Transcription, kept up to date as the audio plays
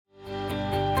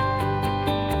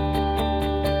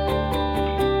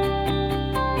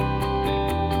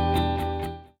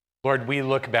Lord, we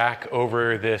look back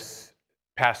over this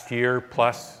past year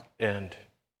plus and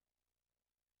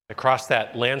across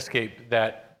that landscape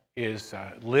that is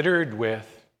littered with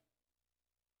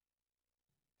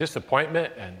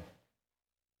disappointment and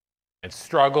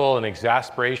struggle and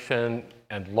exasperation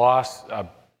and loss,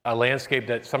 a landscape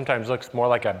that sometimes looks more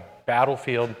like a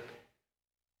battlefield.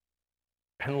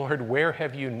 And Lord, where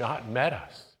have you not met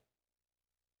us?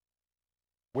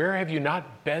 Where have you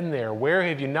not been there? Where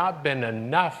have you not been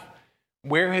enough?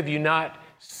 Where have you not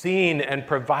seen and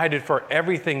provided for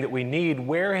everything that we need?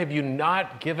 Where have you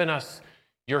not given us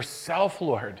yourself,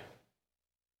 Lord?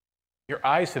 Your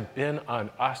eyes have been on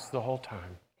us the whole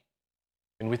time.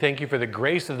 And we thank you for the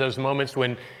grace of those moments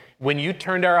when you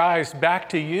turned our eyes back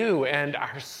to you and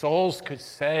our souls could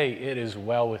say, "It is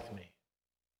well with me."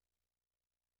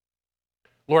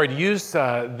 Lord, use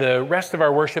the rest of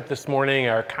our worship this morning,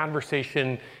 our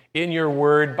conversation in your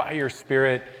word, by your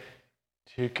Spirit,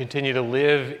 to continue to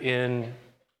live in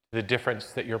the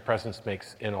difference that your presence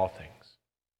makes in all things.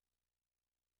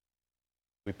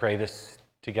 We pray this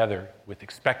together with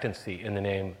expectancy in the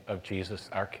name of Jesus,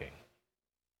 our King.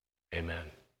 Amen.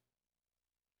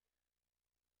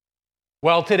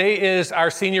 Well, today is our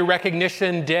Senior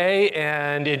Recognition Day,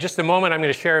 and in just a moment, I'm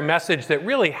going to share a message that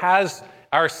really has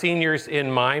our seniors in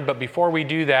mind. But before we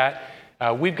do that,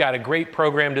 we've got a great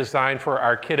program designed for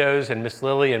our kiddos, and Miss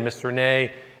Lily and Miss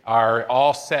Renee are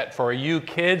all set for you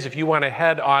kids. If you want to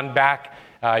head on back,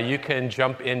 you can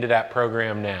jump into that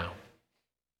program now.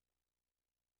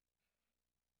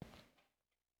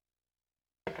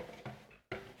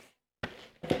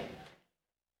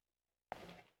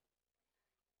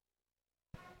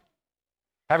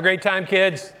 Have a great time,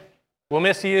 kids. We'll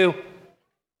miss you.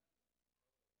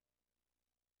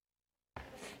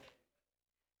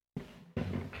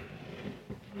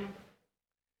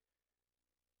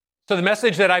 So the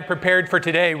message that I prepared for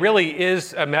today really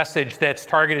is a message that's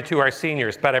targeted to our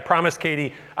seniors. But I promise,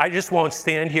 Katie, I just won't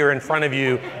stand here in front of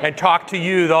you and talk to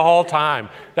you the whole time.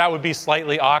 That would be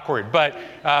slightly awkward. But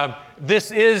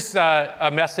this is a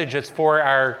message that's for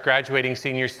our graduating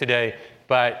seniors today.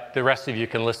 But the rest of you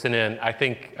can listen in. I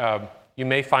think you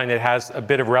may find it has a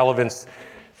bit of relevance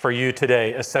for you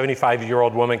today. A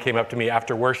 75-year-old woman came up to me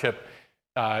after worship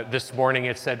this morning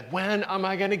and said, "When am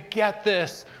I going to get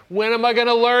this? When am I going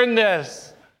to learn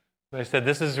this?" And I said,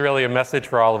 this is really a message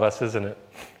for all of us, isn't it?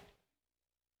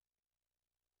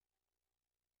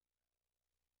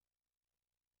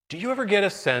 Do you ever get a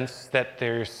sense that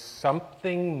there's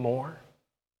something more?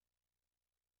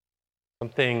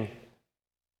 Something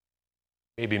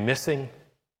maybe missing?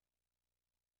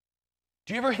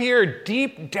 Do you ever hear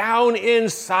deep down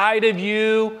inside of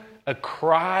you a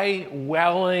cry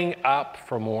welling up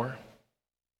for more?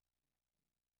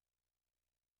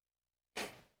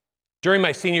 During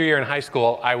my senior year in high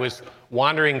school, I was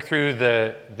wandering through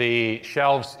the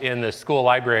shelves in the school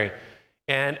library,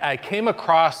 and I came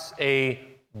across a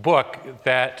book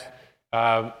that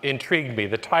intrigued me.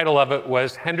 The title of it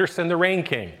was Henderson the Rain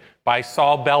King by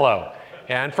Saul Bellow.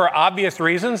 And for obvious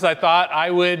reasons, I thought I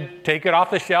would take it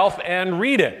off the shelf and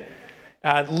read it.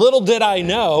 Little did I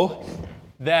know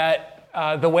that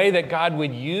the way that God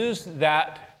would use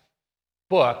that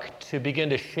book to begin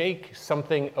to shake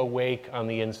something awake on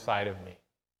the inside of me.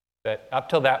 That up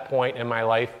till that point in my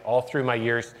life, all through my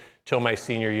years till my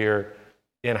senior year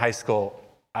in high school,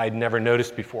 I'd never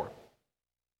noticed before.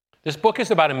 This book is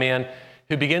about a man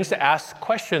who begins to ask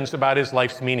questions about his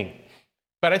life's meaning.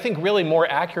 But I think really more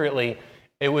accurately,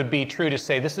 it would be true to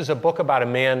say this is a book about a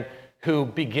man who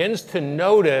begins to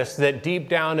notice that deep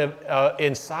down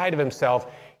inside of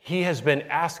himself, he has been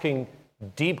asking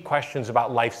deep questions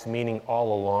about life's meaning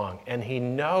all along. And he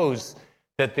knows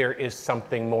that there is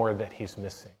something more that he's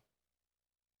missing.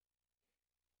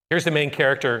 Here's the main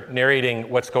character narrating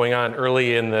what's going on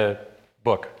early in the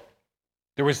book.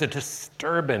 There was a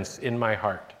disturbance in my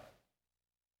heart.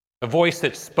 A voice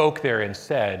that spoke there and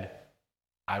said,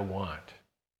 "I want.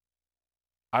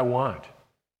 I want.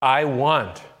 I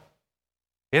want."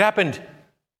 It happened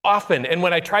often, and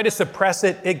when I tried to suppress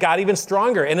it, it got even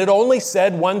stronger, and it only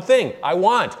said one thing: I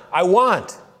want. I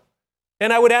want.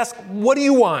 And I would ask, what do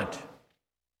you want?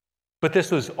 But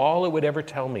this was all it would ever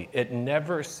tell me. It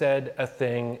never said a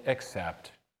thing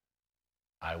except,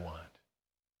 I want.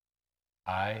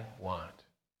 I want.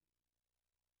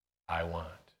 I want.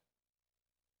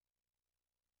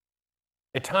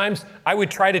 At times, I would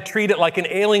try to treat it like an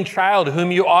ailing child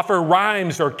whom you offer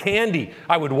rhymes or candy.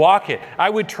 I would walk it, I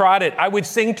would trot it, I would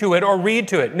sing to it or read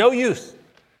to it. No use.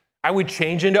 I would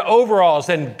change into overalls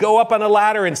and go up on a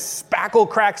ladder and spackle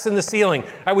cracks in the ceiling.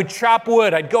 I would chop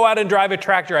wood. I'd go out and drive a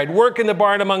tractor. I'd work in the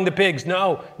barn among the pigs.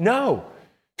 No.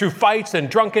 Through fights and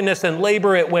drunkenness and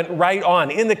labor, it went right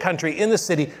on in the country, in the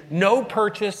city. No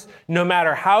purchase, no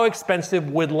matter how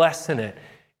expensive, would lessen it.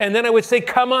 And then I would say,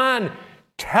 come on,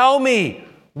 tell me,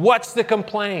 what's the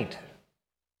complaint?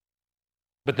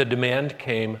 But the demand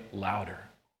came louder.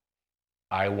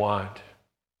 I want.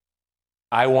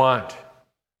 I want.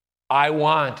 I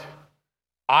want.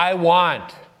 I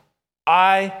want.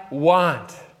 I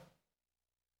want.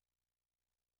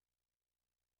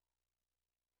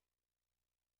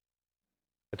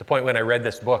 At the point when I read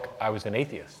this book, I was an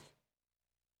atheist.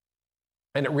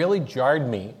 And it really jarred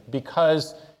me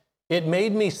because it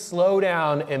made me slow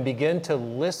down and begin to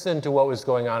listen to what was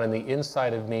going on in the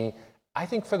inside of me, I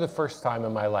think for the first time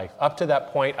in my life. Up to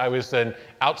that point, I was an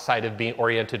outside of being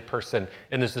oriented person.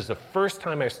 And this is the first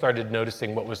time I started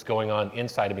noticing what was going on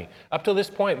inside of me. Up to this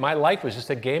point, my life was just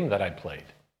a game that I played.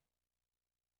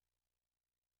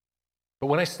 But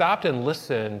when I stopped and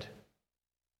listened,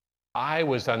 I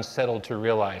was unsettled to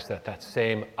realize that that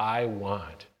same I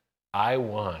want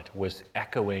was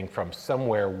echoing from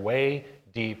somewhere way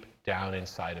deep down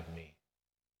inside of me.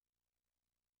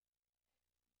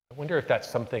 I wonder if that's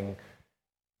something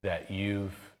that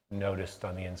you've noticed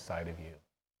on the inside of you.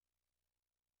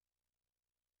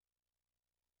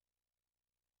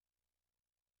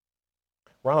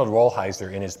 Ronald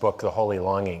Rolheiser, in his book, The Holy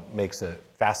Longing, makes a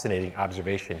fascinating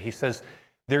observation. He says,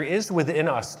 there is within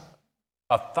us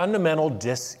a fundamental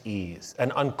dis-ease,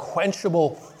 an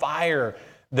unquenchable fire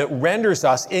that renders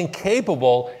us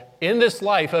incapable in this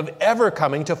life of ever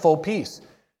coming to full peace.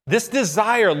 This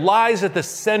desire lies at the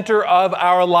center of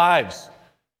our lives.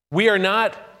 We are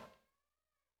not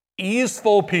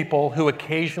easeful people who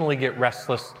occasionally get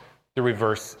restless. The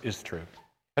reverse is true.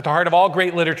 At the heart of all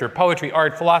great literature, poetry,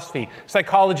 art, philosophy,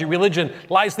 psychology, religion,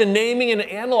 lies the naming and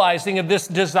analyzing of this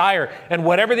desire. And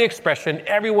whatever the expression,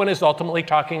 everyone is ultimately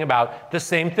talking about the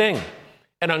same thing.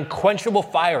 An unquenchable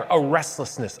fire, a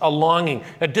restlessness, a longing,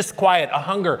 a disquiet, a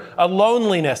hunger, a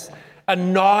loneliness, a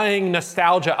gnawing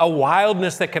nostalgia, a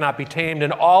wildness that cannot be tamed,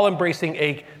 an all-embracing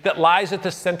ache that lies at the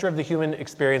center of the human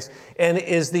experience and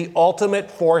is the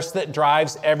ultimate force that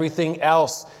drives everything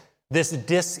else. This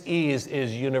dis-ease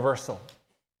is universal.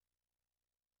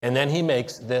 And then he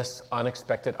makes this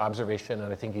unexpected observation,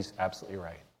 and I think he's absolutely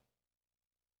right.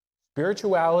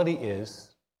 Spirituality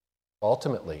is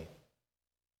ultimately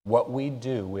what we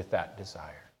do with that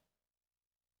desire.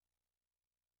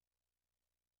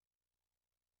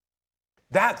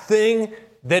 That thing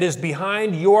that is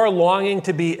behind your longing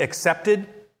to be accepted,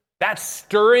 that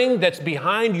stirring that's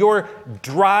behind your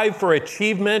drive for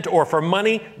achievement or for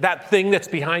money, that thing that's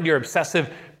behind your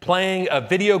obsessive playing of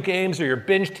video games or your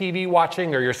binge TV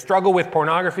watching or your struggle with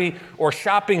pornography or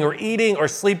shopping or eating or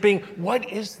sleeping, what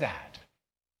is that?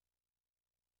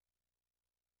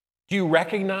 Do you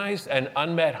recognize an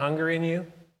unmet hunger in you?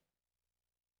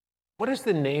 What is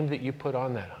the name that you put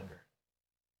on that hunger?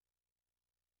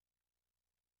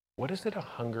 What is it a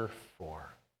hunger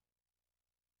for?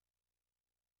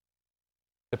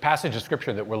 The passage of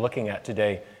Scripture that we're looking at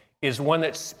today is one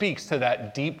that speaks to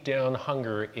that deep down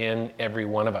hunger in every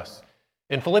one of us.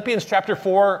 In Philippians chapter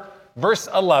 4, verse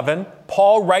 11,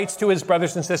 Paul writes to his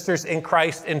brothers and sisters in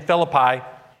Christ in Philippi,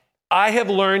 I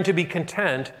have learned to be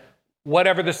content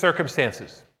whatever the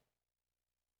circumstances.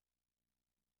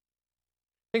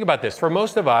 Think about this. For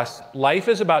most of us, life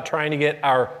is about trying to get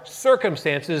our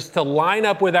circumstances to line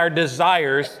up with our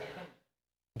desires,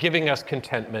 giving us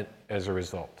contentment as a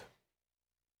result.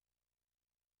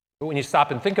 But when you stop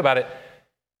and think about it,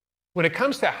 when it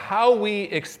comes to how we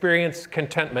experience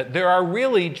contentment, there are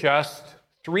really just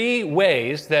three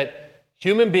ways that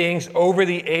human beings over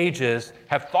the ages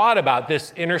have thought about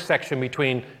this intersection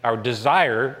between our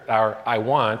desire, our I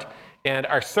want, and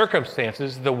our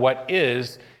circumstances, the what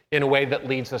is, in a way that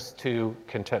leads us to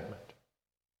contentment.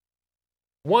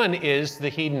 One is the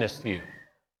hedonist view,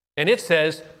 and it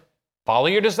says, follow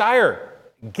your desire,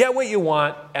 get what you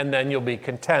want, and then you'll be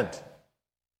content.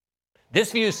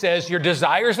 This view says your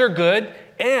desires are good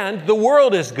and the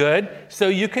world is good, so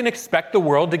you can expect the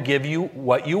world to give you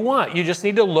what you want. You just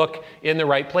need to look in the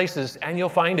right places and you'll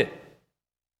find it.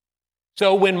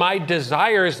 So when my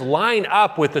desires line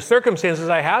up with the circumstances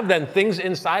I have, then things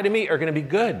inside of me are going to be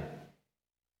good.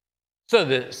 So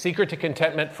the secret to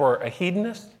contentment for a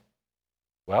hedonist?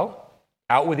 Well,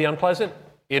 out with the unpleasant,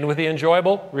 in with the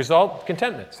enjoyable, result,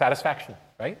 contentment, satisfaction,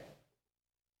 right?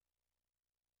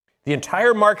 The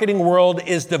entire marketing world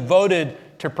is devoted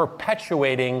to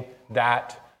perpetuating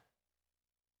that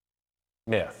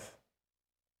myth.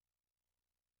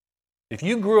 If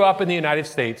you grew up in the United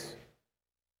States,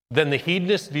 then the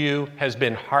hedonist view has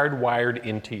been hardwired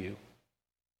into you.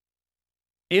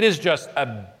 It is just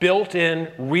a built-in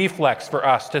reflex for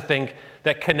us to think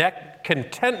that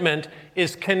contentment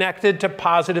is connected to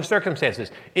positive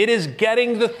circumstances. It is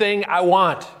getting the thing I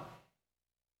want.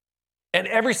 And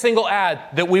every single ad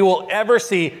that we will ever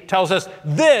see tells us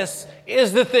this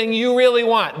is the thing you really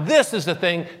want. This is the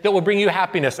thing that will bring you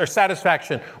happiness or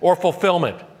satisfaction or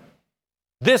fulfillment.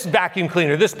 This vacuum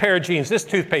cleaner, this pair of jeans, this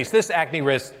toothpaste, this acne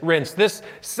rinse, this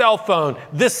cell phone,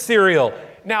 this cereal.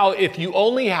 Now, if you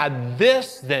only had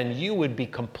this, then you would be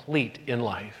complete in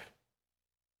life.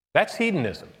 That's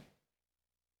hedonism.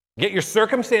 Get your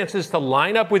circumstances to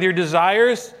line up with your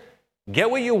desires, get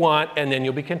what you want, and then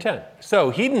you'll be content. So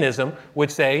hedonism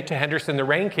would say to Henderson the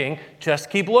Rain King,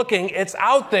 just keep looking. It's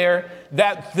out there.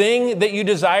 That thing that you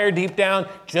desire deep down,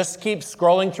 just keep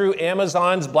scrolling through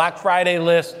Amazon's Black Friday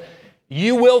list.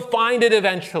 You will find it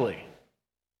eventually.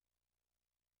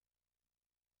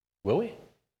 Will we?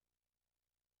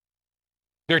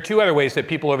 There are two other ways that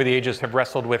people over the ages have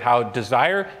wrestled with how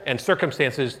desire and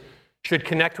circumstances should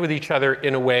connect with each other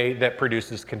in a way that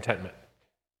produces contentment.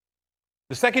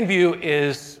 The second view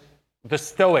is the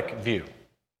Stoic view.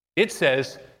 It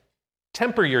says,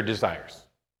 temper your desires.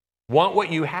 Want what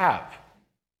you have,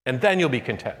 and then you'll be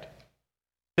content.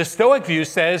 The Stoic view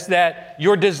says that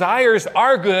your desires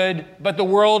are good, but the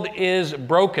world is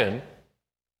broken,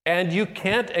 and you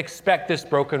can't expect this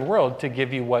broken world to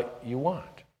give you what you want.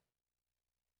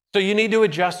 So you need to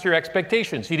adjust your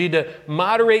expectations. You need to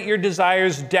moderate your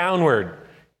desires downward,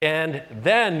 and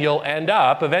then you'll end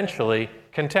up eventually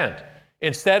content.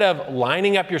 Instead of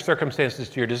lining up your circumstances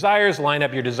to your desires, line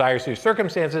up your desires to your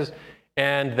circumstances,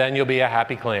 and then you'll be a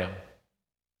happy clam.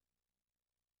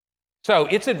 So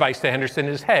its advice to Henderson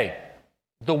is, hey,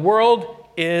 the world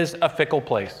is a fickle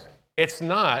place. It's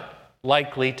not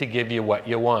likely to give you what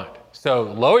you want. So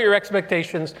lower your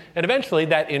expectations, and eventually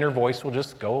that inner voice will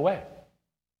just go away.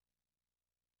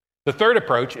 The third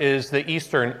approach is the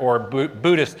Eastern or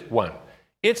Buddhist one.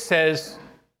 It says,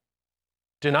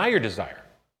 deny your desire.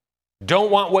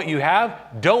 Don't want what you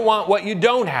have. Don't want what you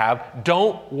don't have.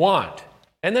 Don't want.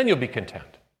 And then you'll be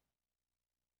content.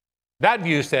 That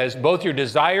view says both your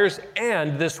desires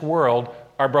and this world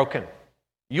are broken.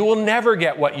 You will never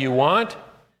get what you want,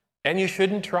 and you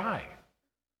shouldn't try.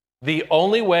 The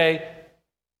only way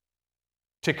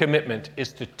to commitment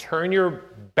is to turn your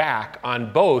back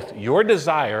on both your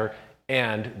desire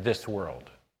and this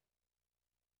world.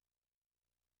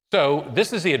 So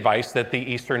this is the advice that the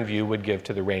Eastern view would give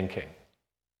to the Rain King.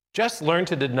 Just learn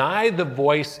to deny the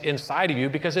voice inside of you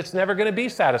because it's never going to be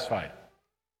satisfied.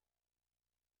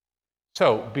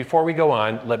 So before we go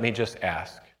on, let me just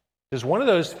ask, does one of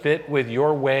those fit with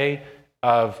your way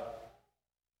of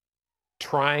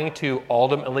trying to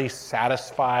ultimately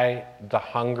satisfy the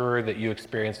hunger that you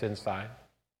experience inside?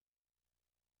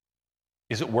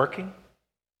 Is it working?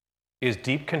 Is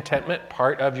deep contentment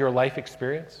part of your life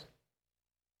experience?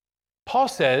 Paul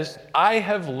says, I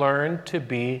have learned to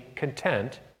be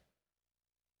content,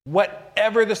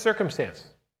 whatever the circumstance.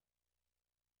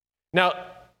 Now,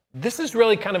 this is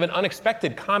really kind of an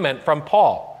unexpected comment from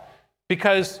Paul,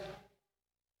 because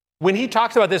when he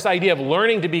talks about this idea of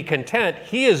learning to be content,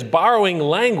 he is borrowing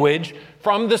language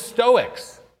from the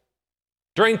Stoics.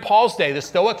 During Paul's day, the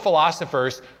Stoic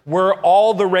philosophers were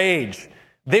all the rage.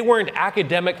 They weren't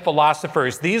academic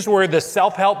philosophers. These were the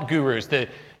self-help gurus, the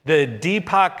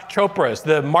Deepak Chopras,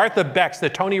 the Martha Becks, the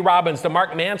Tony Robbins, the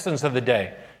Mark Mansons of the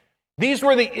day. These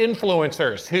were the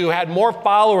influencers who had more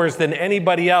followers than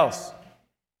anybody else.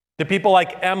 The people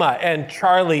like Emma and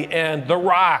Charlie and The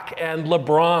Rock and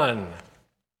LeBron.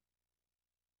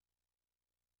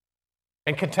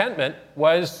 And contentment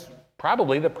was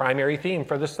probably the primary theme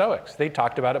for the Stoics. They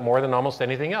talked about it more than almost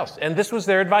anything else. And this was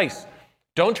their advice.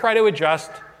 Don't try to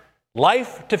adjust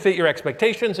life to fit your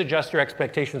expectations. Adjust your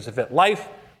expectations to fit life.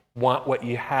 Want what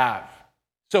you have.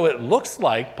 So it looks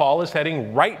like Paul is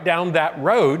heading right down that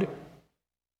road,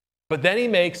 but then he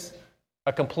makes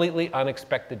a completely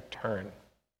unexpected turn.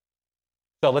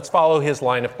 So let's follow his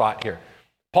line of thought here.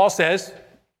 Paul says,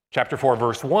 chapter 4,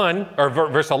 verse 1, or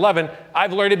verse 11,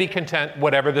 I've learned to be content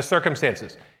whatever the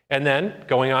circumstances. And then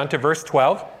going on to verse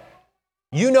 12,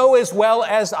 you know as well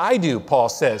as I do, Paul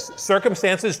says,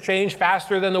 circumstances change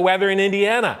faster than the weather in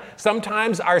Indiana.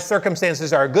 Sometimes our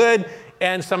circumstances are good,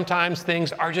 and sometimes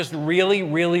things are just really,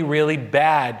 really, really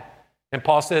bad. And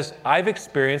Paul says, I've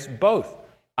experienced both.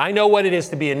 I know what it is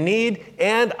to be in need,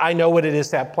 and I know what it is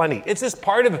to have plenty. It's just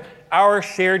part of our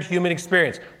shared human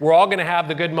experience. We're all going to have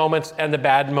the good moments and the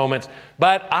bad moments,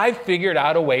 but I've figured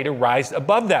out a way to rise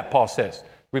above that, Paul says,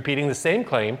 repeating the same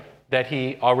claim that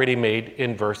he already made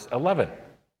in verse 11.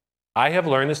 I have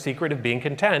learned the secret of being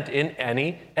content in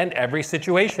any and every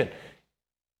situation.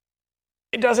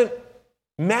 It doesn't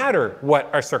matter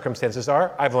what our circumstances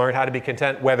are. I've learned how to be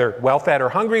content, whether well-fed or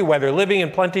hungry, whether living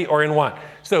in plenty or in want.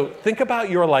 So think about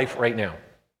your life right now.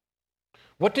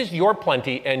 What does your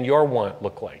plenty and your want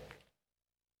look like?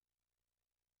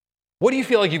 What do you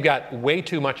feel like you've got way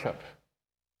too much of?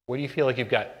 What do you feel like you've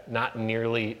got not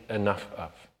nearly enough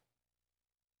of?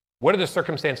 What are the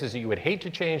circumstances that you would hate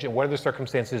to change, and what are the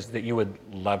circumstances that you would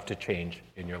love to change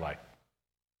in your life?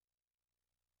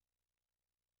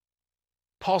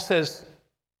 Paul says,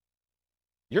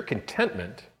 your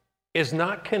contentment is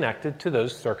not connected to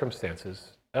those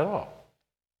circumstances at all.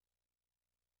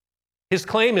 His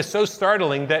claim is so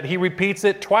startling that he repeats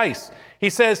it twice. He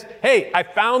says, hey, I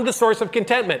found the source of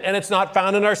contentment, and it's not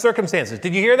found in our circumstances.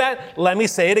 Did you hear that? Let me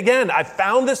say it again. I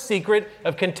found the secret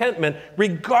of contentment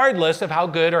regardless of how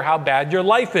good or how bad your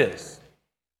life is.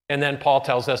 And then Paul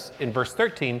tells us in verse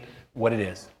 13 what it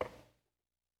is.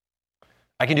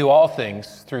 I can do all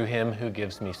things through him who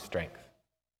gives me strength.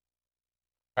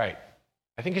 All right,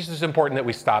 I think it's just important that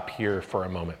we stop here for a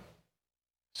moment.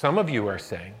 Some of you are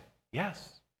saying,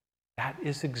 yes, that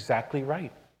is exactly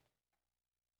right.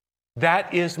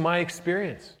 That is my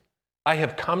experience. I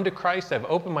have come to Christ, I've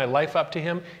opened my life up to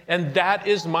him, and that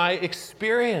is my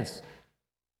experience.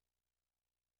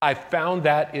 I found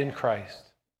that in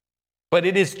Christ. But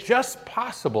it is just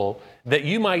possible that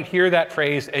you might hear that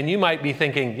phrase and you might be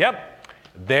thinking, yep,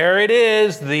 there it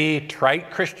is, the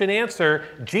trite Christian answer,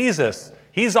 Jesus.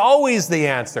 He's always the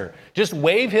answer. Just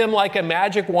wave him like a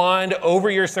magic wand over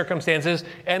your circumstances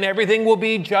and everything will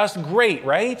be just great,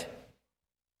 right?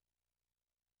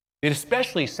 It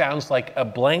especially sounds like a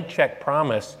blank check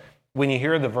promise when you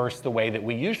hear the verse the way that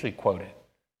we usually quote it.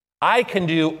 I can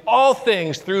do all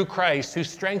things through Christ who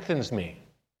strengthens me.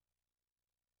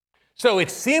 So it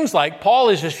seems like Paul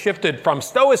has just shifted from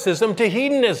Stoicism to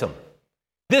hedonism.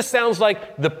 This sounds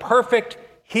like the perfect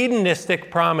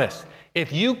hedonistic promise.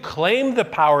 If you claim the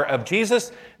power of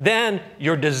Jesus, then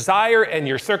your desire and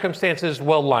your circumstances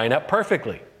will line up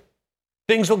perfectly.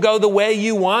 Things will go the way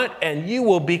you want, and you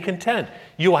will be content.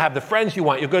 You will have the friends you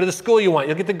want. You'll go to the school you want.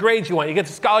 You'll get the grades you want. You'll get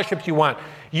the scholarships you want.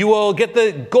 You will get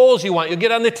the goals you want. You'll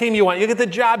get on the team you want. You'll get the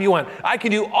job you want. I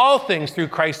can do all things through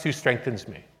Christ who strengthens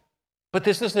me. But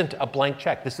this isn't a blank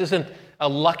check. This isn't a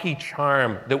lucky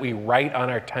charm that we write on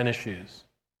our tennis shoes.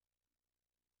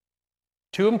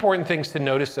 Two important things to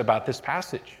notice about this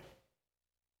passage.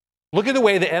 Look at the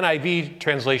way the NIV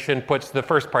translation puts the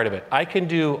first part of it. I can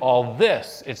do all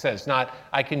this, it says, not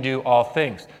I can do all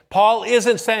things. Paul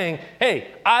isn't saying,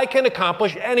 hey, I can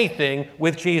accomplish anything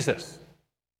with Jesus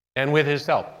and with his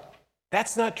help.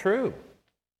 That's not true.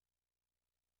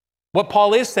 What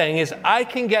Paul is saying is, I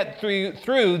can get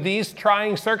through these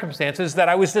trying circumstances that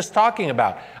I was just talking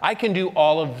about. I can do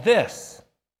all of this.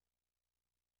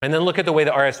 And then look at the way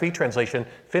the RSV translation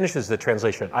finishes the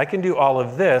translation. I can do all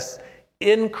of this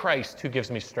in Christ who gives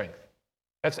me strength.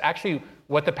 That's actually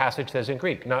what the passage says in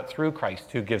Greek, not through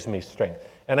Christ who gives me strength.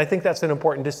 And I think that's an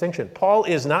important distinction. Paul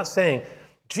is not saying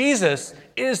Jesus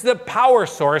is the power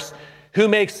source who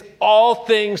makes all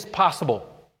things possible.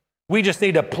 We just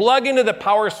need to plug into the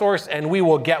power source and we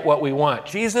will get what we want.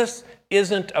 Jesus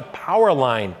isn't a power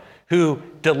line who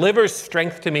delivers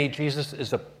strength to me. Jesus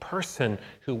is a person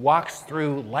who walks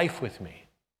through life with me.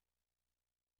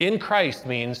 In Christ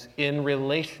means in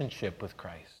relationship with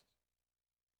Christ.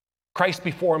 Christ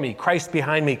before me, Christ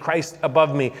behind me, Christ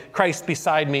above me, Christ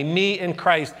beside me in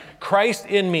Christ, Christ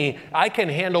in me. I can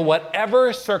handle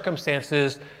whatever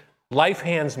circumstances life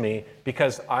hands me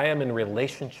because I am in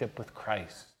relationship with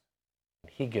Christ.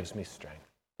 He gives me strength,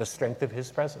 the strength of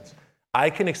his presence. I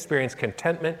can experience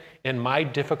contentment in my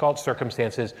difficult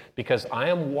circumstances because I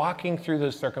am walking through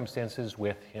those circumstances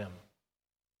with him.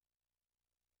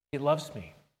 He loves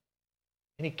me,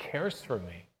 and he cares for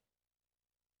me.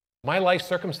 My life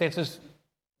circumstances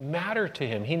matter to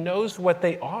him. He knows what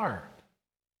they are.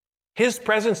 His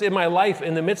presence in my life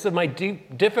in the midst of my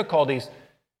deep difficulties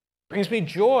brings me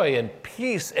joy and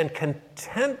peace and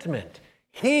contentment.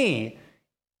 He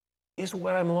is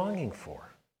what I'm longing for.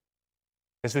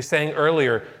 As we sang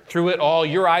earlier, through it all,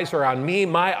 your eyes are on me,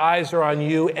 my eyes are on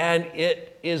you, and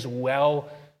it is well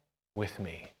with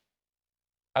me.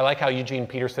 I like how Eugene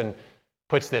Peterson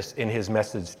puts this in his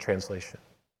Message translation.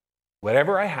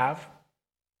 Whatever I have,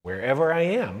 wherever I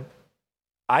am,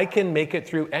 I can make it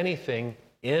through anything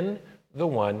in the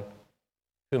one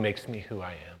who makes me who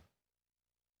I am.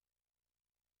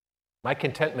 My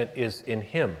contentment is in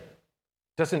him.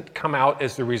 It doesn't come out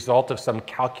as the result of some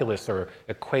calculus or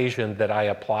equation that I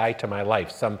apply to my life,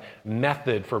 some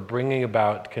method for bringing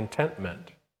about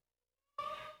contentment.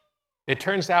 It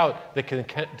turns out the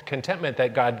contentment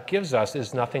that God gives us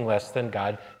is nothing less than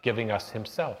God giving us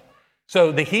himself.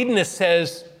 So the hedonist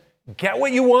says, get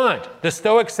what you want. The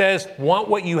Stoic says, want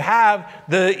what you have.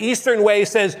 The Eastern way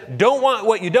says, don't want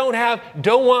what you don't have,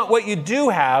 don't want what you do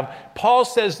have. Paul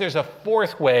says there's a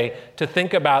fourth way to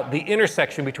think about the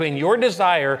intersection between your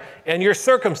desire and your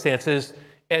circumstances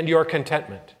and your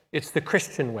contentment. It's the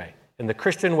Christian way. And the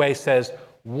Christian way says,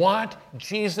 want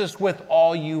Jesus with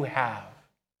all you have.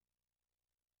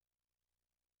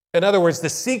 In other words, the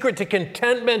secret to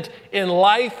contentment in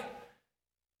life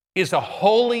is a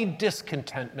holy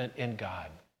discontentment in God.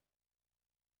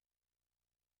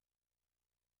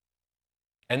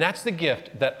 And that's the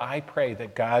gift that I pray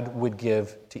that God would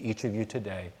give to each of you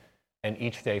today and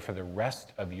each day for the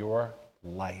rest of your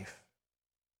life.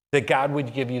 That God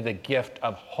would give you the gift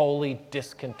of holy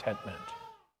discontentment.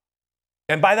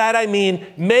 And by that I mean,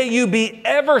 may you be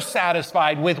ever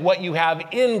satisfied with what you have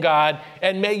in God,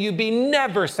 and may you be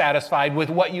never satisfied with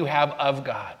what you have of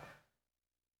God.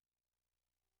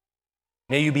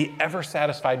 May you be ever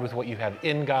satisfied with what you have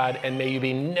in God, and may you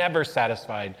be never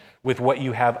satisfied with what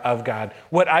you have of God.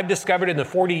 What I've discovered in the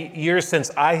 40 years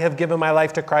since I have given my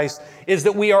life to Christ is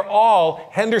that we are all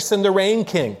Henderson the Rain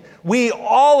King. We,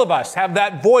 all of us, have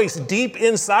that voice deep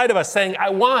inside of us saying,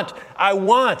 I want, I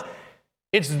want.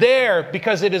 It's there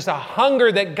because it is a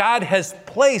hunger that God has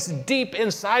placed deep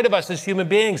inside of us as human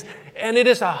beings, and it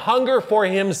is a hunger for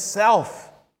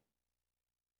himself.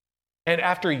 And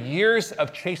after years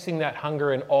of chasing that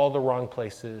hunger in all the wrong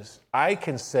places, I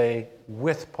can say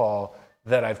with Paul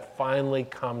that I've finally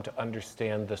come to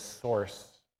understand the source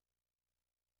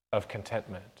of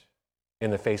contentment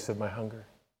in the face of my hunger.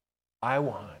 I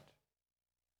want.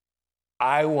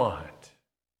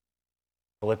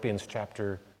 Philippians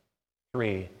chapter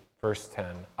 3, verse 10,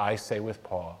 I say with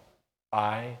Paul,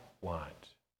 I want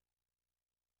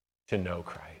to know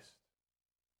Christ.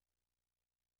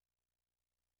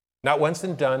 Not once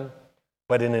and done,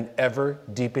 but in an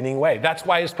ever-deepening way. That's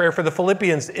why his prayer for the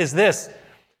Philippians is this,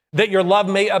 that your love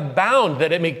may abound,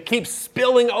 that it may keep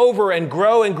spilling over and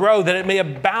grow, that it may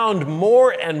abound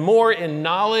more and more in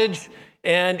knowledge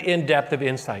and in depth of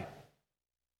insight.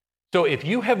 So if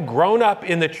you have grown up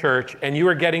in the church and you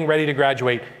are getting ready to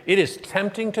graduate, it is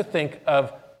tempting to think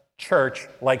of church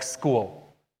like school.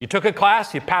 You took a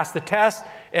class, you passed the test,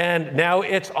 and now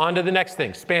it's on to the next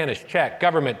thing. Spanish, check.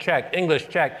 Government, check. English,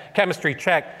 check. Chemistry,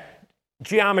 check.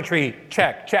 Geometry,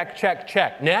 check.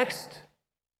 Next.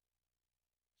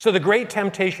 So the great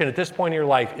temptation at this point in your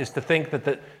life is to think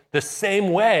that the same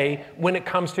way when it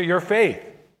comes to your faith.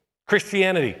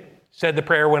 Christianity, said the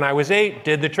prayer when I was 8,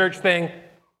 did the church thing,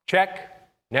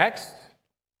 check. Next.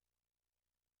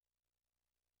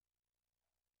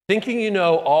 Thinking you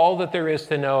know all that there is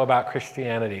to know about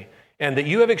Christianity and that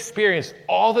you have experienced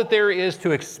all that there is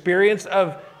to experience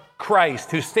of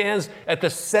Christ, who stands at the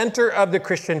center of the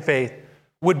Christian faith,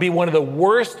 would be one of the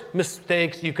worst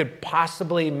mistakes you could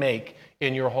possibly make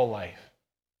in your whole life.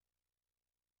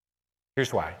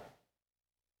 Here's why.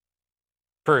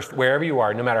 First, wherever you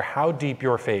are, no matter how deep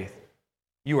your faith,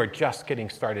 you are just getting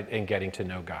started in getting to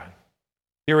know God.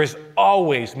 There is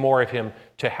always more of him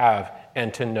to have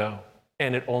and to know.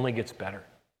 And it only gets better.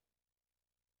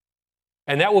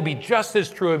 And that will be just as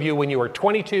true of you when you are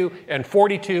 22 and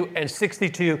 42 and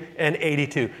 62 and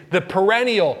 82. The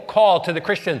perennial call to the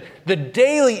Christian, the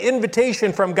daily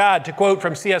invitation from God, to quote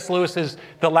from C.S. Lewis's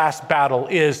The Last Battle,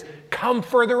 is come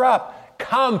further up,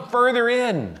 come further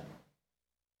in.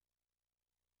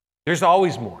 There's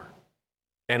always more,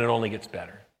 and it only gets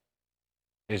better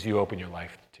as you open your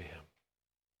life to him.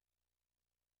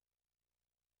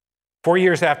 4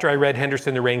 years after I read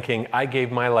Henderson the Rain King, I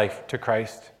gave my life to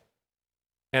Christ.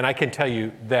 And I can tell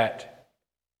you that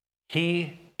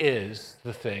he is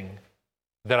the thing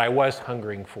that I was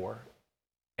hungering for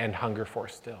and hunger for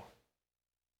still.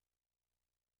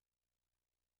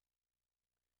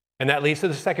 And that leads to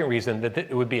the second reason, that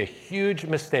it would be a huge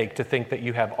mistake to think that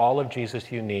you have all of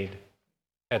Jesus you need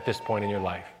at this point in your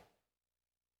life.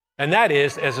 And that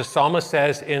is, as the psalmist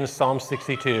says in Psalm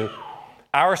 62,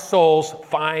 our souls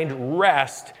find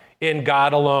rest in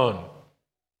God alone.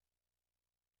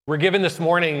 We're given this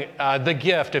morning the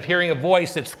gift of hearing a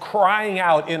voice that's crying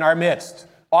out in our midst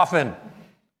often.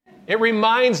 It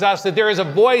reminds us that there is a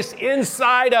voice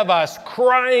inside of us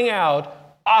crying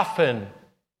out often,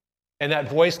 and that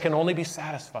voice can only be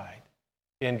satisfied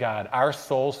in God. Our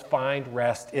souls find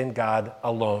rest in God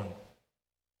alone.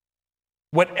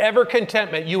 Whatever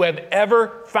contentment you have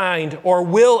ever found or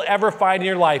will ever find in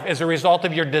your life as a result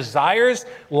of your desires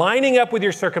lining up with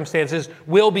your circumstances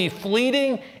will be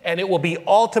fleeting, and it will be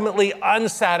ultimately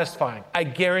unsatisfying. I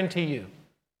guarantee you.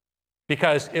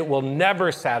 because it will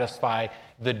never satisfy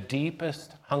the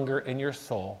deepest hunger in your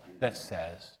soul that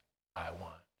says, I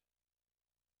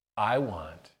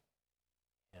want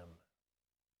him.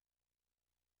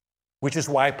 Which is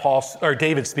why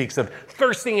David speaks of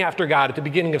thirsting after God at the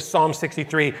beginning of Psalm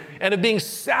 63 and of being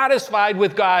satisfied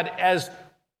with God as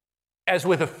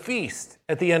with a feast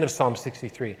at the end of Psalm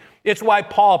 63. It's why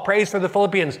Paul prays for the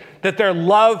Philippians that their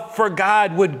love for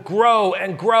God would grow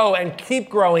and grow and keep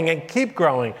growing and keep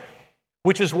growing,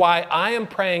 which is why I am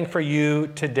praying for you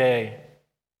today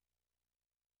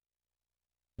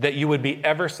that you would be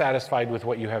ever satisfied with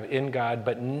what you have in God,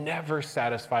 but never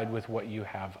satisfied with what you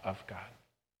have of God.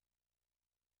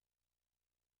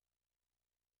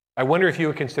 I wonder if you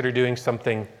would consider doing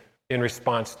something in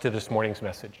response to this morning's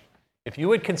message. If you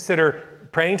would consider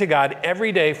praying to God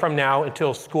every day from now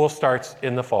until school starts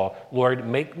in the fall, Lord,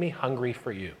 make me hungry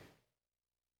for you.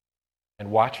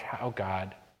 And watch how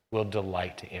God will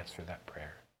delight to answer that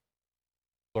prayer.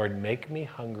 Lord, make me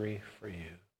hungry for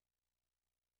you.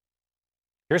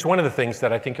 Here's one of the things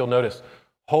that I think you'll notice.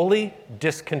 Holy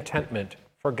discontentment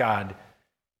for God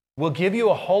will give you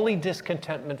a holy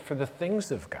discontentment for the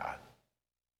things of God.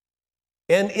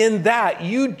 And in that,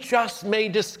 you just may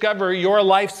discover your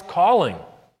life's calling.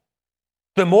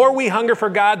 The more we hunger for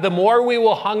God, the more we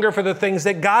will hunger for the things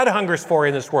that God hungers for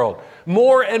in this world.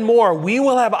 More and more, we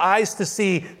will have eyes to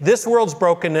see this world's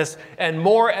brokenness, and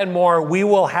more, we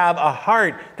will have a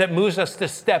heart that moves us to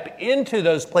step into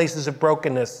those places of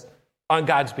brokenness on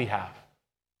God's behalf.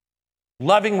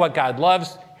 Loving what God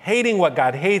loves, hating what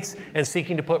God hates, and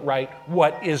seeking to put right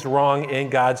what is wrong in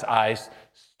God's eyes,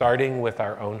 starting with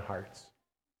our own hearts.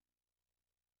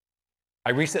 I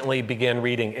recently began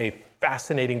reading a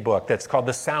fascinating book that's called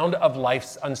The Sound of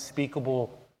Life's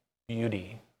Unspeakable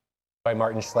Beauty by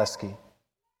Martin Schlesky,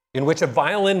 in which a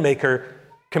violin maker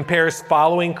compares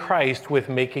following Christ with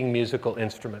making musical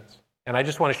instruments. And I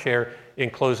just want to share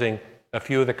in closing a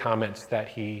few of the comments that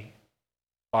he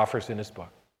offers in his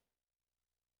book.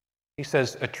 He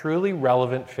says, a truly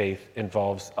relevant faith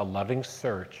involves a loving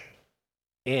search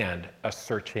and a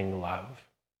searching love.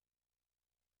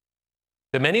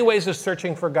 The many ways of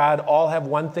searching for God all have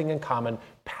one thing in common: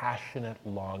 passionate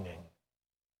longing.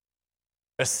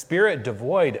 A spirit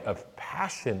devoid of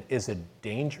passion is a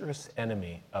dangerous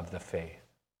enemy of the faith.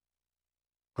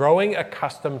 Growing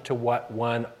accustomed to what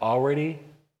one already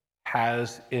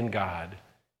has in God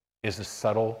is a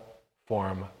subtle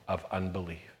form of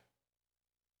unbelief.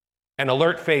 An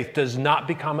alert faith does not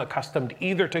become accustomed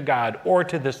either to God or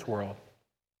to this world.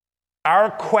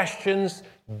 Our questions,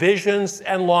 visions,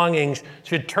 and longings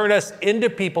should turn us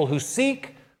into people who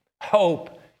seek,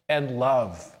 hope, and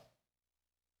love.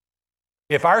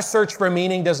 If our search for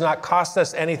meaning does not cost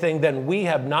us anything, then we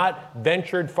have not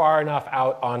ventured far enough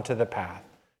out onto the path.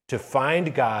 To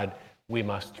find God, we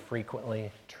must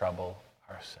frequently trouble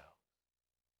ourselves.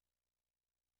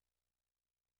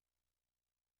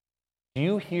 Do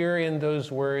you hear in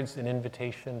those words an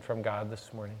invitation from God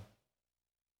this morning?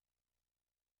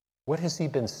 What has he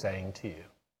been saying to you?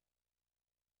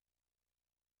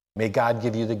 May God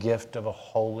give you the gift of a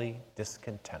holy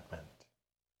discontentment,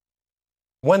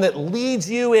 one that leads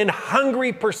you in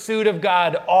hungry pursuit of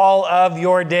God all of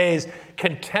your days,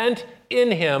 content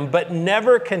in him, but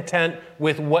never content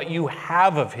with what you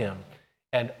have of him,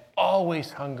 and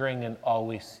always hungering and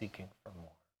always seeking for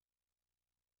more.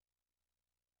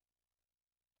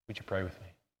 Would you pray with me?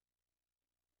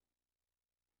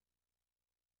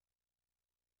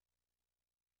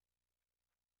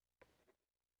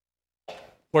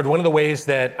 Lord, one of the ways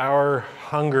that our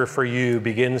hunger for you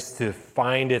begins to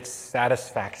find its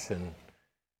satisfaction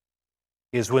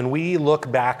is when we look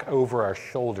back over our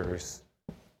shoulders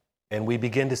and we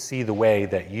begin to see the way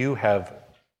that you have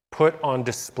put on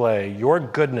display your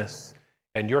goodness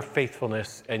and your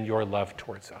faithfulness and your love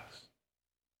towards us.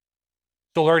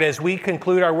 So, Lord, as we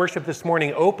conclude our worship this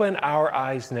morning, open our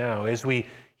eyes now as we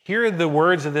hear the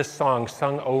words of this song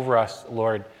sung over us,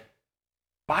 Lord.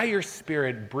 By your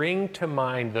Spirit, bring to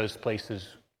mind those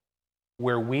places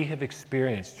where we have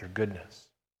experienced your goodness,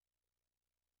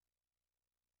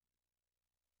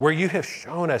 where you have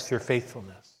shown us your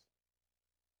faithfulness,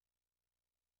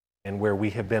 and where we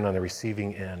have been on the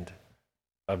receiving end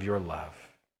of your love.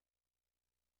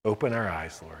 Open our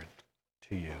eyes, Lord,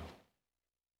 to you.